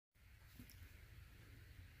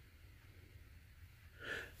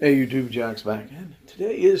Hey YouTube, Jack's back, and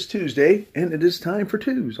today is Tuesday, and it is time for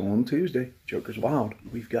 2's on Tuesday. Joker's Wild.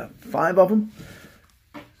 We've got 5 of them.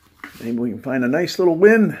 Maybe we can find a nice little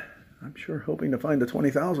win. I'm sure hoping to find a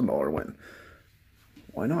 $20,000 win.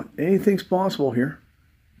 Why not? Anything's possible here.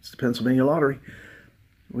 It's the Pennsylvania Lottery.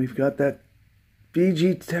 We've got that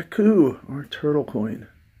Fiji Teku, or turtle coin.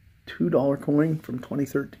 $2 coin from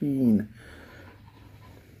 2013.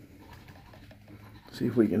 See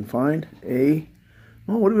if we can find a...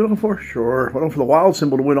 Oh, what are we looking for? Sure. We're looking for the wild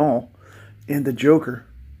symbol to win all. And the Joker.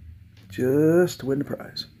 Just to win the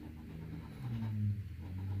prize.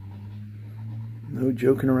 No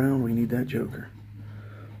joking around. We need that Joker.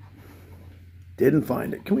 Didn't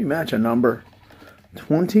find it. Can we match a number?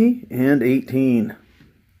 20 and 18.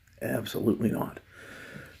 Absolutely not.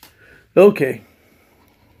 Okay.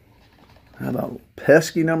 How about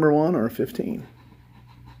pesky number 1 or 15?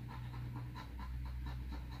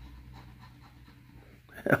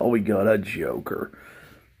 Hell, we got a Joker.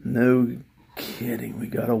 No kidding, we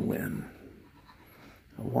got a win.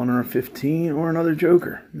 A 1 or a 15 or another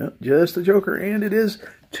Joker. No, just a Joker, and it is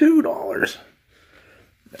 $2.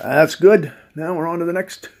 That's good. Now we're on to the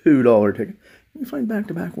next $2 ticket. Can we find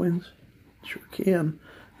back-to-back wins? Sure can.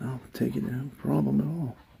 I'll take it, no problem at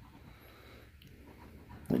all.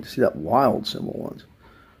 I'd like to see that wild symbol once.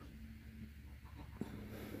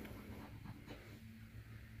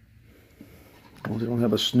 As long as they don't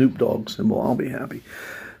have a Snoop Dogg symbol, I'll be happy.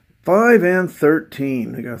 5 and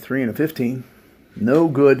 13. We got a 3 and a 15. No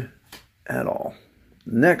good at all.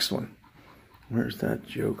 Next one. Where's that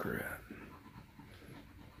Joker at?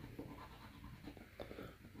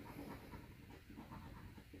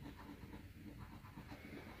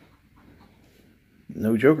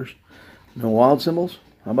 No Jokers. No wild symbols.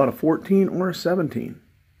 How about a 14 or a 17?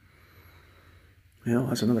 Yeah,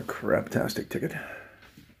 that's another craptastic ticket.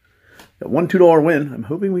 Got one $2 win. I'm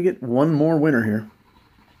hoping we get one more winner here.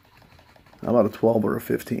 How about a 12 or a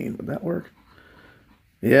 15? Would that work?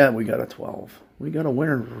 Yeah, we got a 12. We got a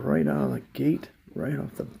winner right out of the gate, right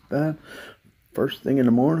off the bat. First thing in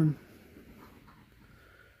the morning.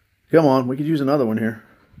 Come on, we could use another one here.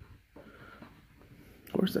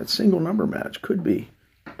 Of course, that single number match could be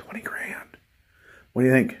 20 grand. What do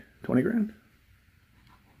you think? 20 grand?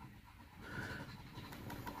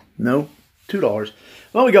 No? $2.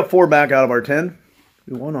 Well, we got 4 back out of our 10.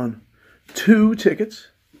 We won on 2 tickets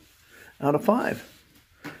out of 5,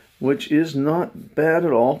 which is not bad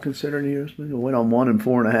at all, considering you went on 1 and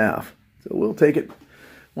 4.5. So we'll take it.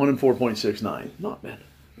 1 and 4.69. Not bad.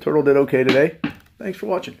 Turtle did okay today. Thanks for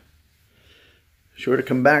watching. Sure to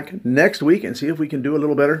come back next week and see if we can do a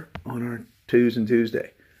little better on our 2's and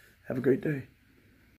Tuesday. Have a great day.